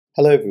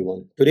Hello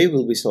everyone. Today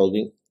we'll be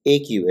solving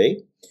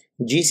AQA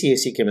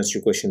GCSE chemistry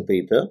question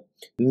paper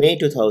May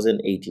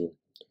 2018.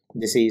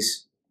 This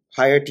is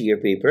higher tier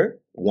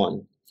paper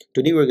 1.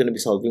 Today we're going to be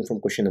solving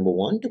from question number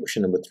 1 to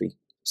question number 3.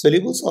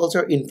 Soluble salts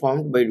are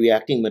informed by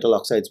reacting metal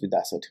oxides with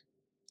acid.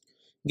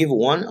 Give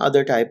one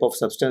other type of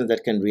substance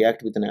that can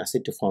react with an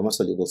acid to form a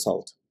soluble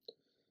salt.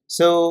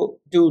 So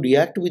to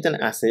react with an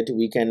acid,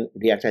 we can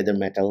react either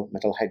metal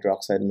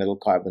hydroxide, metal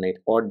carbonate,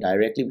 or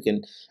directly we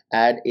can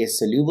add a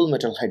soluble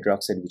metal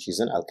hydroxide, which is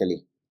an alkali.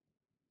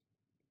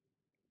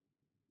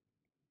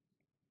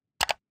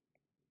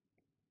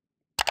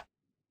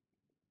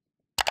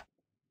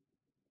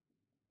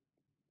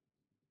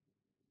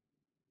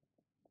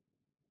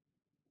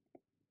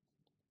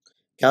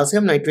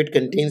 Calcium nitrate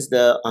contains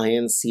the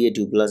ions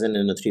Ca2 plus and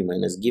NO3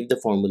 minus. Give the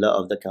formula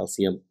of the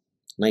calcium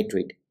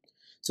nitrate.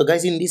 So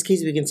guys, in this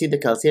case, we can see the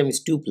calcium is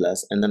 2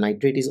 plus and the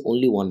nitrate is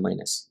only 1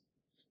 minus.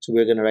 So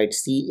we're going to write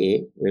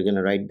Ca, we're going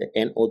to write the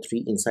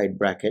NO3 inside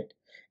bracket.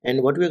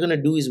 And what we're going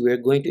to do is we're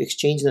going to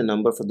exchange the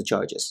number for the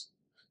charges.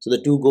 So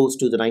the 2 goes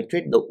to the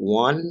nitrate, the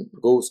 1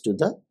 goes to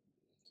the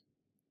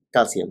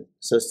calcium.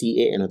 So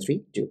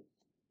CaNO3, 2.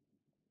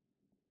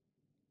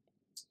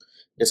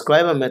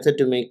 Describe a method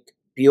to make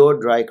pure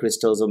dry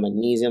crystals of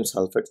magnesium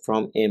sulfate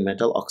from a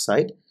metal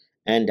oxide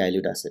and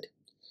dilute acid.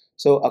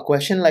 So a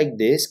question like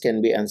this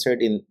can be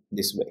answered in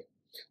this way.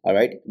 All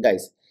right,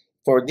 guys,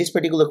 for this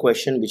particular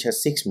question, which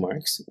has 6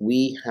 marks,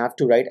 we have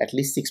to write at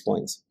least 6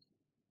 points.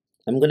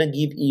 I'm going to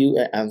give you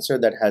an answer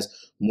that has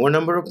more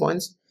number of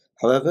points.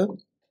 However,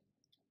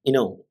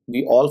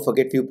 we all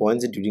forget few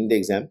points during the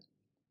exam.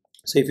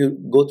 So if you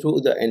go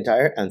through the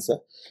entire answer,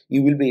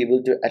 you will be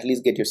able to at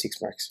least get your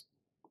 6 marks.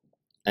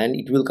 And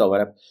it will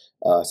cover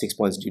up 6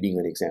 points during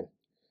your exam.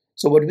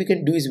 So what we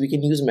can do is we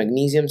can use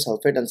magnesium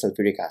sulfate and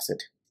sulfuric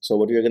acid. So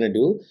what we're going to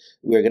do,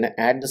 we're going to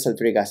add the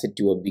sulfuric acid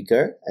to a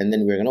beaker and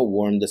then we're going to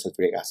warm the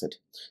sulfuric acid.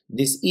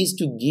 This is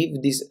to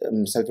give this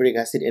sulfuric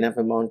acid enough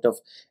amount of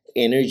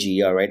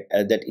energy, all right,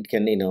 that it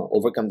can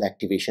overcome the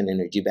activation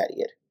energy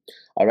barrier.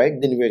 All right,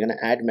 then we're going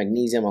to add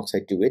magnesium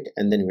oxide to it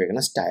and then we're going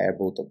to stir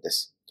both of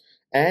this.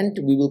 And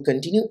we will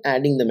continue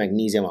adding the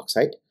magnesium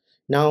oxide.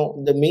 Now,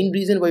 the main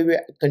reason why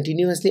we're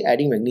continuously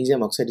adding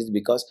magnesium oxide is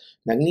because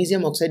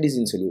magnesium oxide is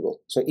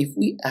insoluble. So if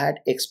we add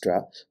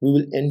extra, we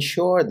will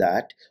ensure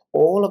that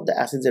all of the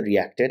acids are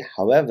reacted.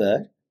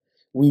 However,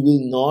 we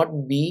will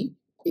not be,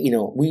 we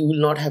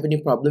will not have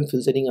any problem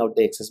filtering out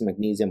the excess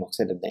magnesium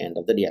oxide at the end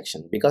of the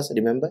reaction because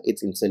remember,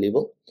 it's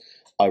insoluble.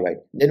 All right,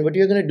 then what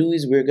you're going to do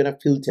is we're going to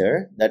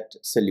filter that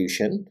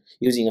solution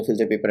using a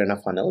filter paper and a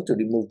funnel to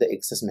remove the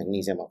excess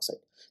magnesium oxide.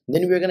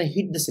 Then we're going to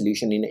heat the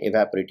solution in an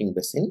evaporating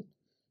basin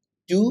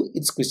to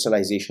its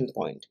crystallization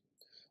point.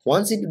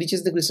 Once it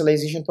reaches the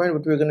crystallization point,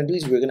 what we're going to do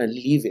is we're going to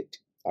leave it,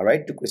 all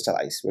right, to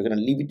crystallize. We're going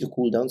to leave it to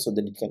cool down so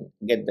that it can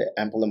get the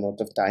ample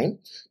amount of time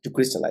to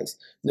crystallize.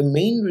 The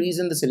main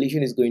reason the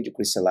solution is going to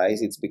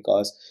crystallize is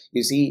because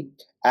you see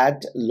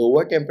at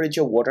lower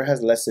temperature water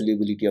has less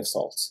solubility of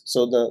salts,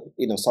 so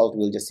the salt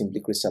will just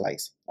simply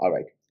crystallize. All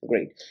right,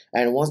 great.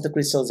 And once the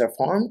crystals are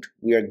formed,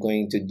 we are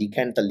going to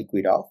decant the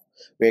liquid off.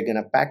 We're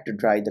going to pack to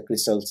dry the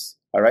crystals,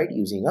 all right,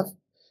 using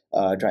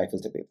a dry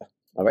filter paper.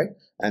 All right,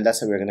 and that's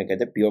how we're going to get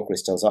the pure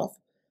crystals of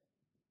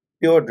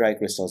pure dry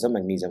crystals of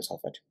magnesium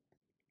sulfate.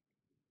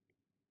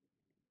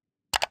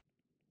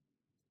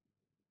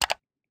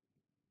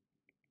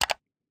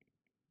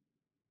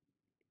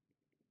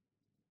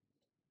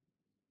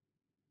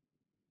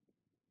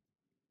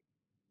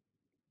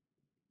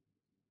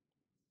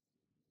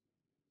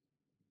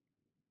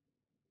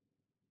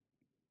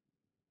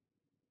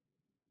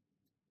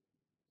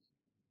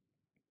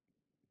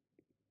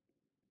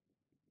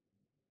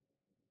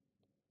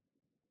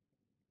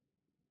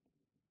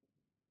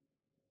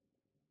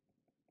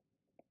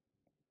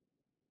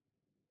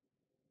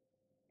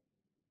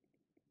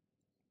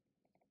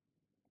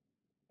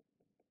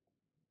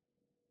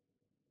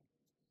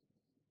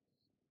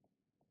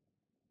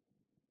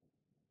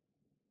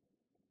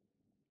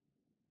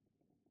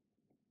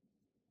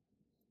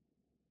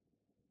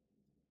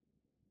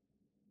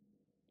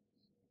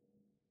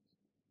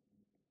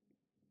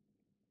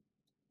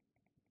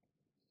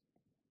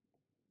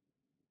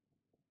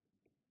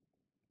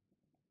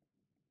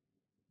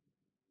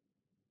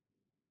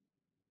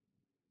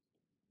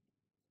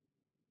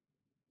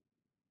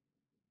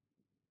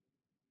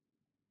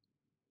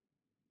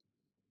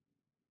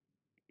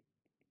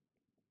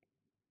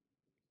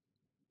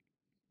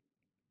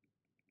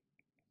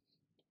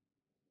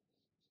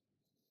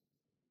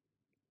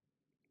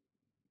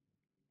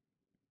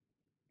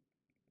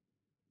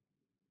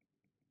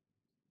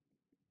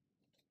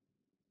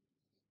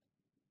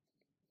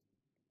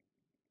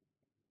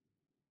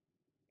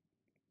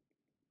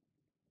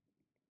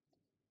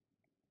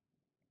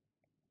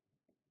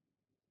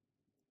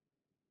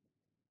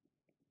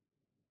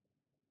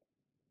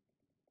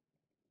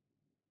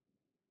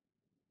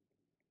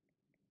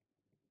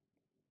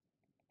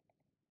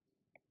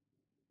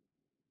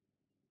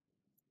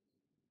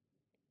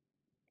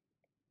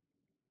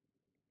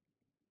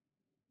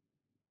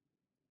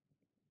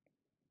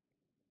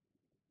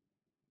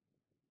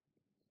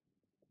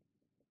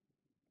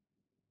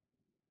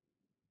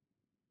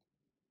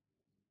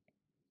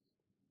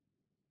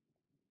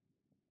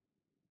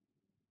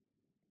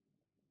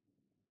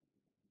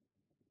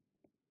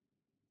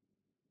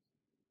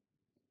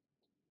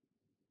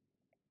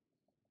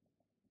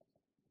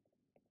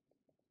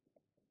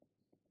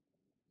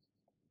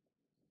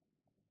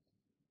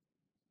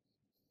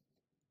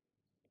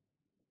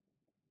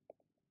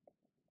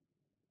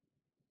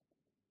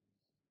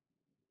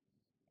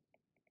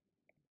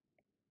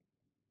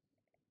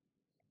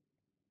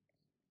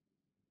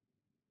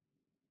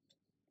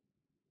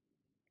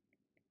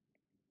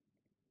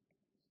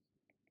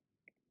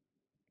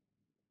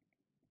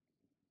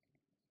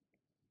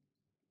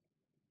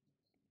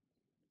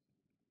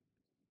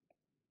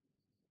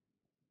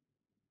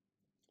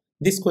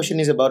 This question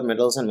is about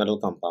metals and metal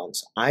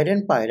compounds.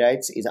 Iron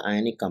pyrites is an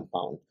ionic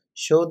compound.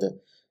 Show the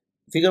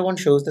Figure 1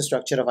 shows the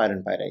structure of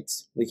iron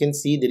pyrites. We can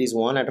see there is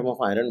one atom of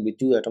iron with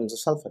two atoms of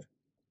sulfur.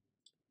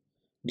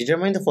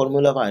 Determine the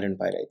formula of iron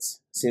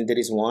pyrites. Since there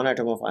is one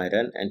atom of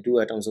iron and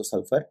two atoms of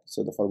sulfur,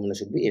 so the formula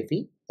should be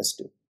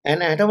FeS2.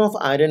 An atom of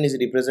iron is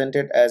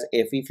represented as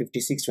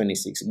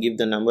Fe5626. Give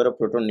the number of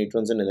proton,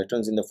 neutrons and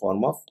electrons in the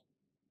form of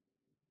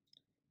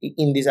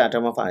in this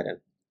atom of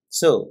iron.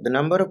 So the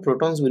number of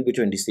protons will be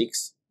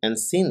 26, and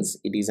since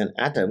it is an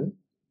atom,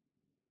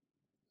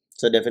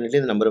 so definitely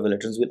the number of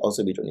electrons will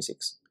also be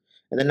 26,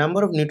 and the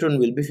number of neutron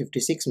will be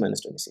 56 minus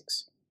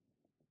 26.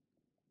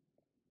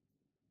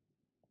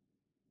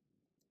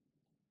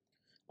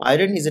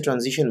 Iron is a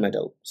transition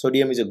metal.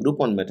 Sodium is a group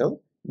 1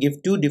 metal.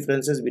 Give two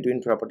differences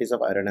between properties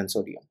of iron and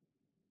sodium.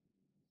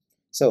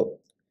 So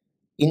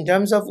in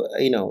terms of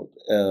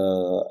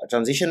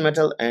transition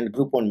metal and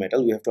group 1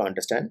 metal, we have to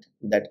understand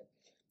that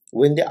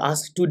when they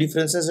ask two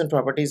differences in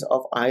properties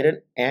of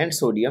iron and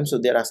sodium, so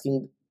they're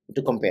asking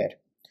to compare.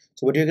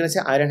 So what you're going to say,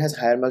 iron has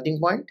higher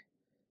melting point,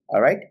 all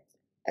right,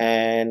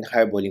 and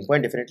higher boiling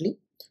point definitely,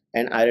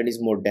 and iron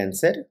is more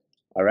denser,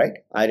 all right,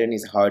 iron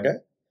is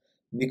harder,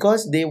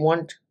 because they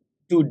want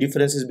two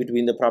differences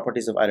between the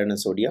properties of iron and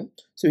sodium.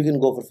 So we can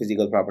go for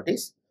physical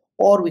properties,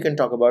 or we can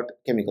talk about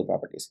chemical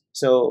properties.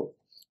 So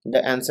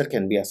the answer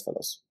can be as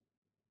follows.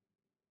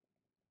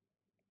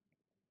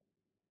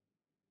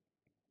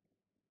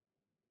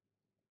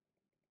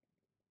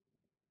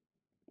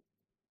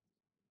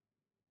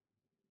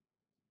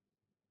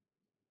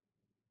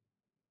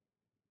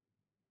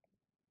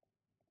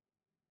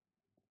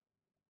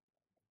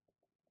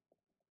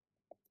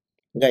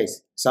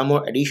 Guys, some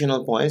more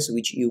additional points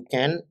which you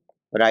can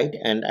write,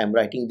 and I'm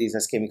writing these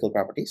as chemical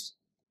properties.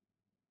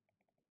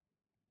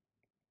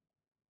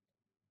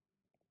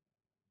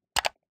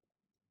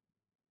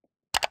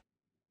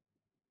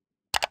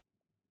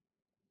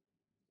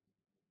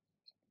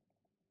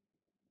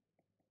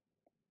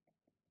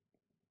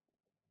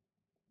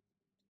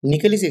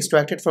 Nickel is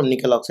extracted from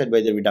nickel oxide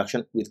by the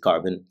reduction with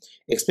carbon.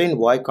 Explain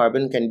why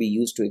carbon can be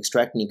used to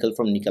extract nickel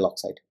from nickel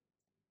oxide.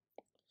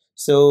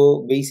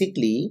 So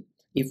basically,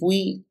 if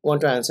we want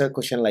to answer a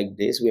question like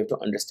this, we have to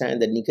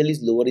understand that nickel is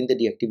lower in the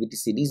reactivity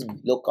series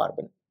below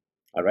carbon.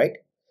 All right.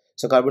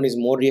 So carbon is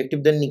more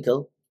reactive than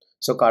nickel.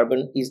 So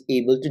carbon is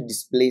able to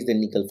displace the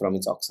nickel from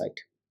its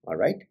oxide. All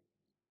right.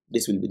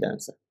 This will be the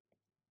answer.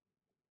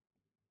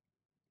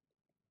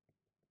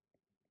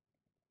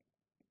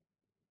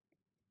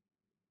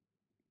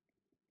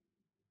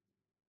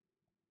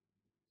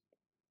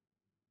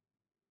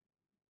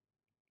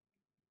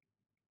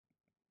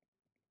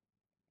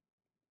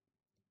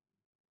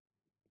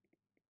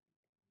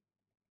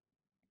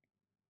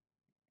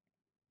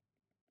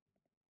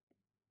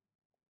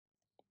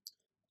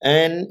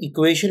 An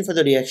equation for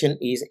the reaction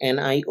is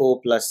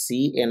NiO plus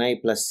C, Ni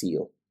plus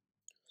Co.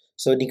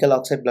 So nickel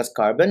oxide plus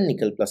carbon,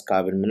 nickel plus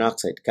carbon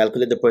monoxide.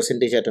 Calculate the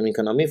percentage atom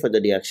economy for the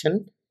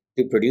reaction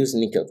to produce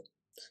nickel.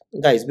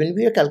 Guys, when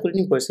we are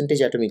calculating percentage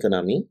atom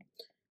economy,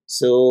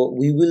 so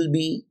we will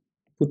be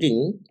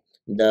putting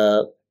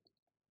the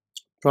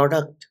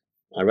product,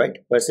 all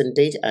right,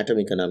 percentage atom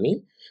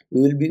economy.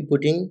 We will be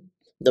putting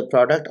the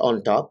product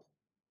on top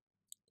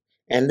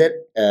and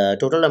the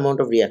total amount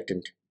of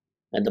reactant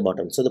at the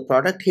bottom. So the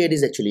product here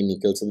is actually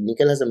nickel. So the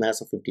nickel has a mass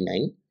of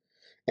 59,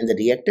 and the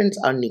reactants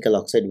are nickel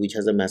oxide, which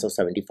has a mass of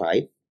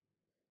 75,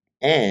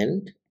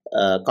 and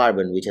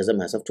carbon, which has a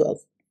mass of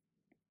 12.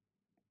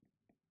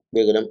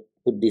 We're going to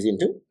put this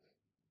into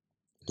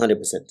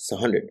 100%. So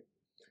 100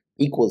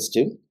 equals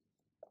to,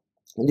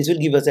 and this will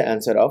give us an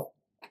answer of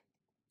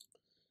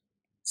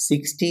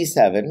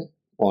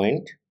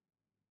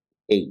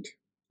 67.8.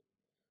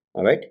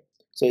 All right.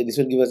 So this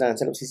will give us an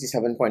answer of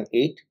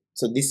 67.8.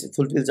 So this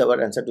fulfills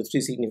our answer to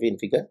 3 significant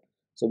figure.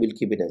 So we'll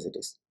keep it as it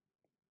is.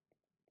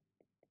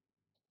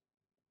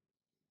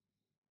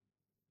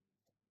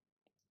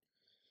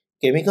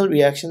 Chemical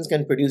reactions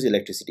can produce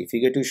electricity.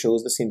 Figure 2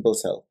 shows the simple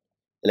cell.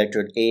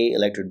 Electrode A,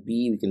 electrode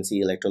B, we can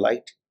see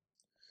electrolyte.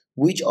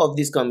 Which of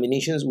these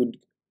combinations would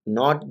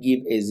not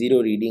give a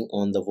zero reading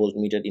on the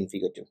voltmeter in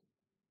figure 2?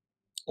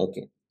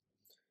 Okay.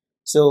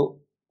 So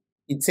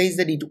it says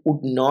that it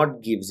would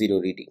not give zero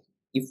reading.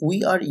 If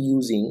we are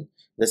using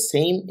the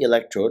same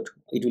electrode,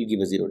 it will give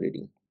a zero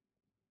reading.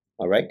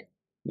 All right.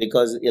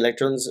 Because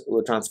electrons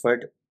were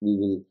transferred, we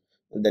will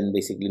then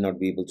basically not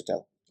be able to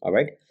tell. All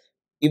right.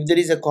 If there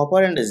is a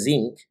copper and a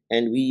zinc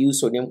and we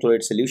use sodium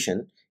chloride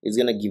solution, it's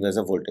going to give us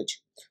a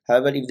voltage.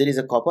 However, if there is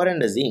a copper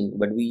and a zinc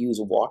but we use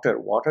water,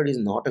 water is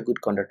not a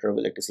good conductor of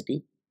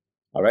electricity.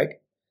 All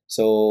right,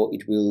 so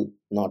it will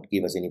not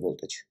give us any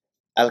voltage.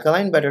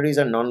 Alkaline batteries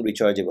are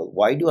non-rechargeable.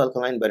 Why do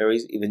alkaline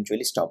batteries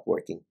eventually stop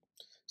working?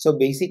 So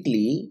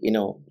basically,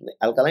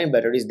 alkaline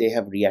batteries, they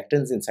have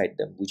reactants inside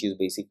them, which is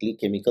basically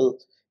chemical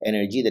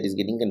energy that is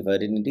getting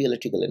converted into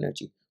electrical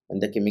energy. When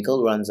the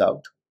chemical runs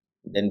out,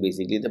 then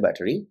basically the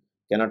battery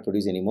cannot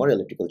produce any more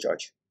electrical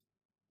charge.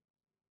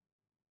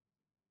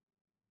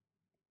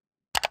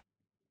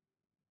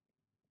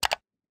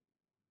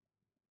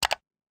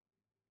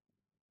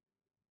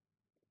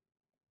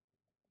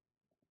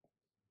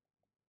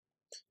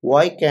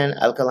 Why can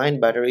alkaline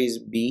batteries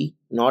be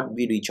not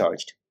be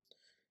recharged?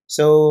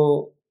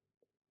 So,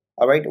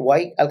 all right,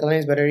 why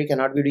alkaline battery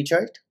cannot be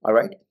recharged? All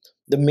right,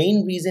 the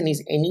main reason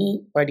is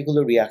any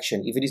particular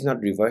reaction, if it is not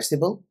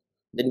reversible,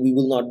 then we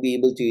will not be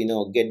able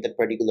to get that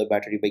particular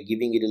battery by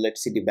giving it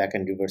electricity back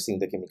and reversing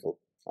the chemical.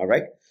 All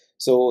right,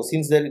 so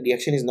since the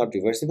reaction is not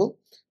reversible,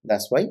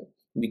 that's why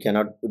we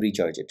cannot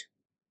recharge it.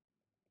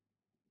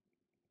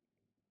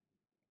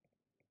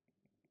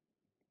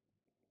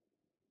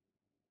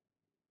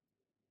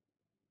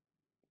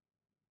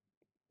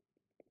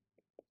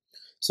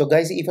 So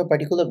guys, if a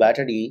particular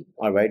battery,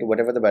 all right,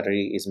 whatever the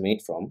battery is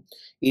made from,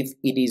 if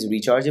it is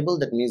rechargeable,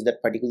 that means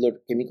that particular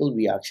chemical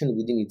reaction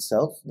within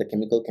itself, the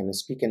chemical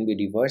chemistry can be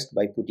reversed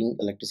by putting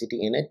electricity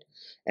in it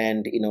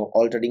and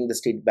altering the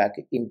state back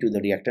into the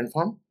reactant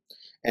form.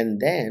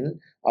 And then,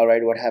 all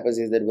right, what happens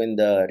is that when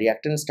the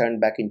reactants turn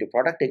back into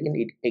product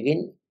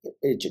again,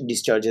 it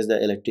discharges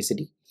the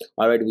electricity,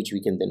 all right, which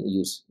we can then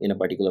use in a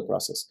particular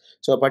process.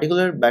 So a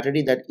particular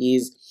battery that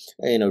is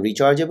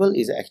rechargeable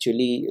is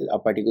actually a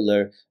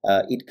particular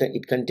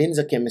it contains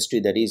a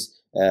chemistry that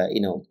is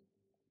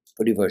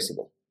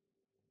reversible.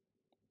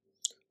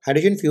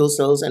 Hydrogen fuel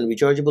cells and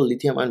rechargeable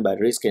lithium-ion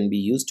batteries can be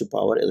used to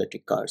power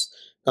electric cars.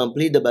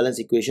 Complete the balance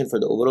equation for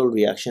the overall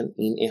reaction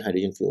in a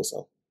hydrogen fuel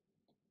cell.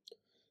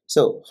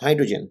 So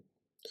hydrogen,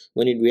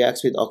 when it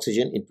reacts with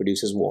oxygen, it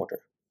produces water.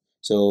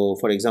 So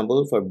for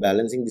example, for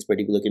balancing this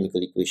particular chemical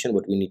equation,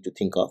 what we need to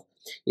think of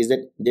is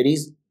that there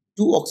is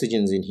two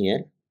oxygens in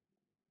here.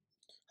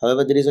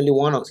 However, there is only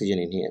one oxygen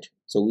in here.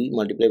 So we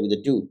multiply with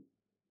the 2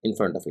 in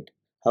front of it.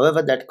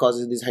 However, that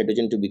causes this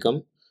hydrogen to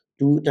become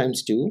 2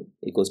 times 2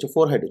 equals to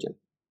 4 hydrogen.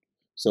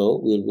 So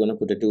we're going to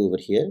put a 2 over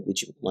here,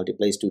 which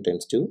multiplies 2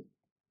 times 2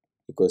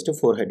 equals to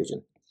 4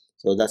 hydrogen.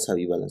 So that's how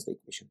you balance the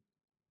equation.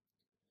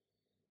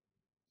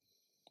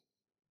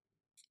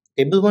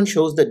 Table 1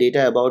 shows the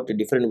data about the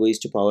different ways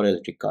to power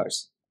electric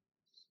cars.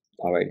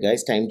 Alright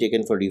guys, time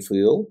taken for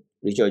refuel.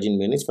 Recharging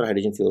minutes for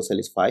hydrogen fuel cell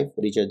is 5.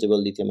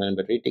 Rechargeable lithium ion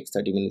battery takes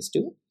 30 minutes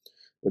to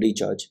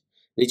recharge.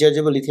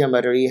 Rechargeable lithium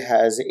battery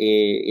has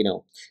a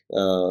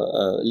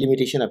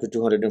limitation up to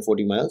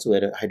 240 miles,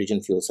 where a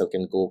hydrogen fuel cell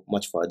can go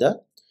much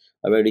further.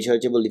 Where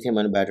rechargeable lithium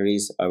ion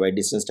batteries are where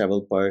distance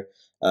travel per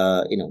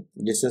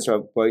distance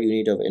travel per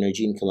unit of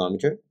energy in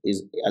kilometer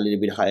is a little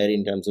bit higher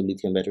in terms of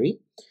lithium battery.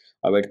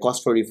 Where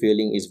cost for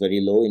refueling is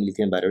very low in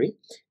lithium battery,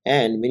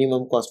 and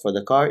minimum cost for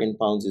the car in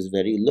pounds is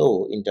very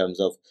low in terms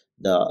of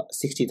the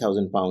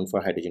 60,000 pound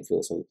for hydrogen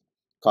fuel cell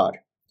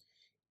car.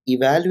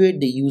 Evaluate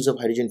the use of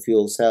hydrogen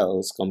fuel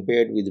cells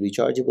compared with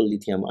rechargeable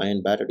lithium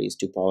ion batteries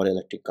to power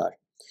electric car.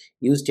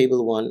 Use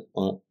table 1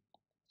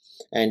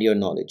 and your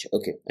knowledge,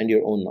 okay, and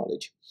your own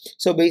knowledge.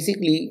 So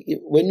basically,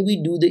 when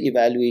we do the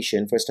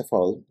evaluation, first of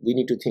all, we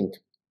need to think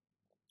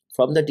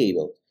from the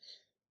table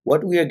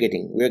what we are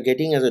getting. We are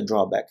getting as a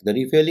drawback, the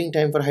refueling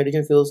time for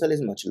hydrogen fuel cell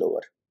is much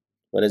lower,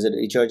 whereas a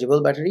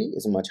rechargeable battery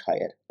is much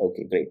higher.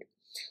 Okay, great.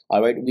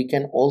 All right, we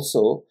can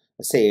also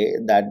say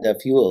that the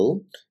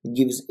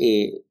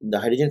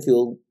hydrogen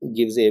fuel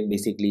gives a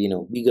basically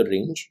bigger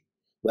range,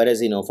 whereas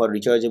for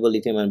rechargeable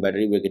lithium ion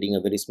battery we're getting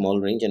a very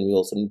small range, and we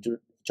also need to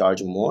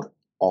charge more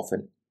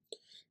often.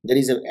 There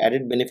is an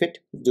added benefit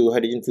to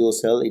hydrogen fuel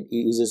cell. It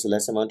uses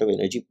less amount of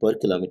energy per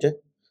kilometer,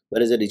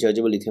 whereas a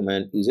rechargeable lithium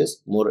ion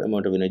uses more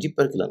amount of energy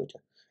per kilometer.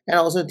 And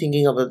also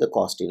thinking about the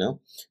cost,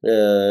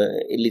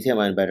 lithium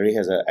ion battery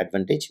has an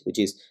advantage, which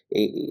is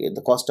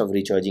the cost of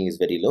recharging is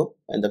very low,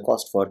 and the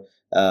cost for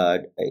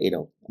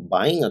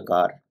buying a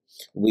car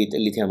with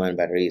lithium ion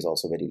battery is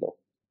also very low.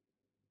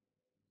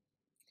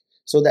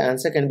 So the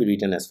answer can be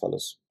written as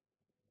follows.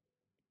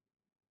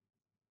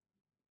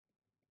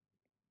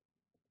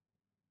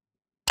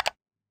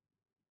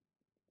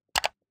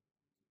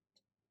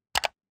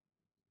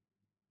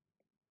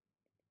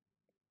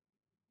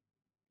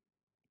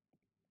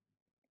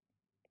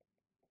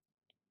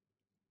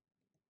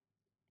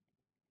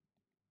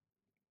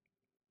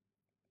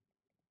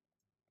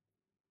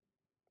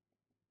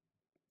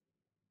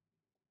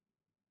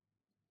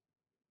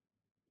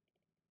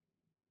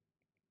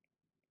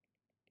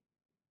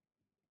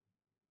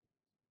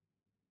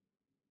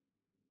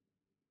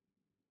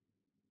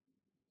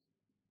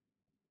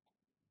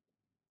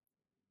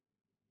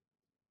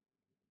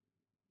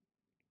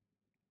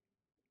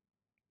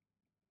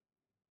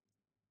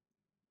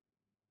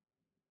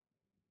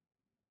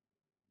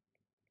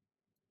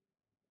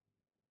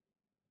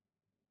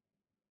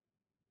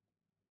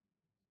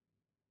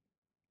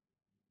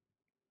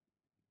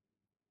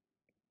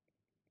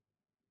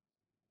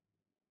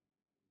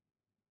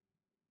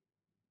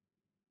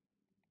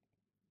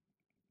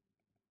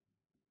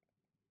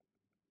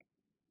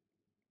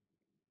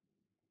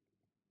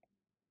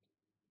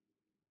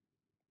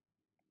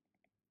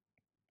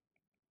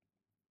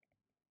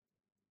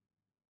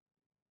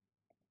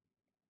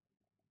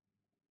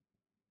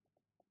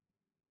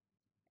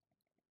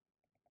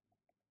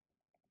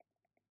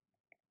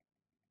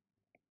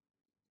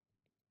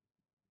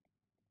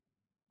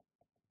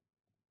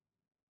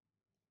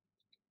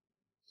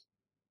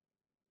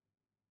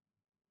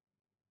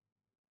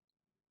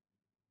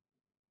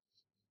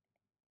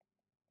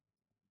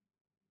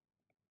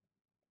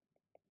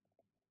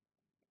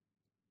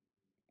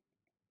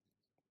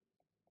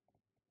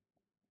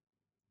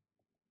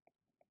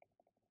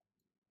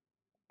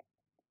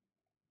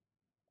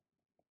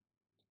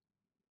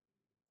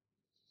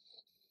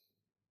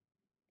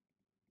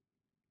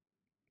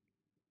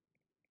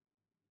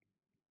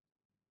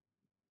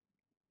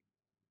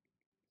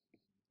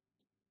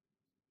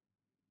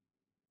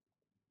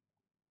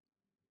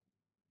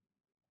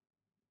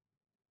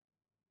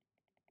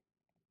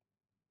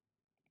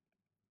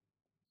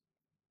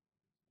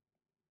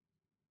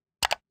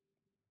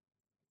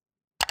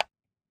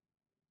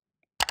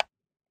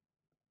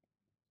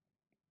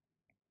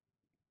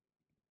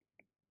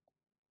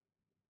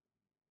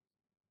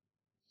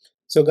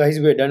 So guys,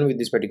 we're done with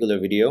this particular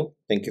video.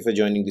 Thank you for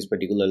joining this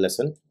particular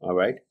lesson. All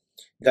right,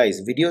 guys,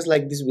 videos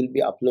like this will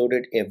be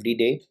uploaded every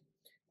day,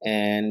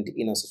 and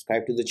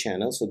subscribe to the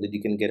channel so that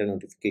you can get a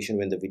notification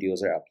when the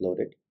videos are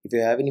uploaded. If you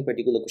have any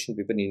particular question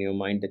paper in your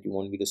mind that you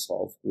want me to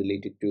solve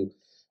related to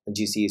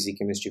GCSE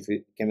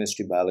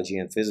chemistry, biology,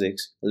 and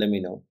physics, let me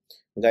know.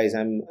 Guys,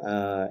 I'm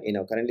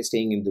currently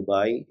staying in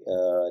Dubai,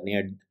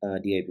 near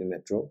DIP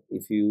Metro.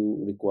 If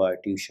you require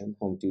tuition,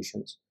 home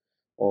tuitions,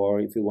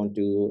 or if you want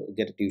to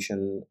get a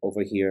tuition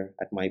over here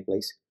at my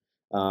place,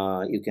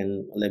 you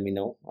can let me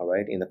know, all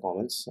right, in the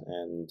comments,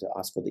 and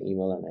ask for the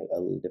email, and I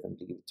will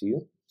definitely give it to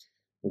you.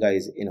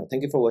 Guys,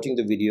 thank you for watching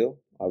the video.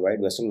 All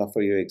right, best of luck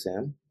for your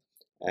exam,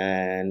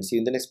 and see you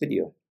in the next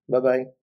video. Bye bye.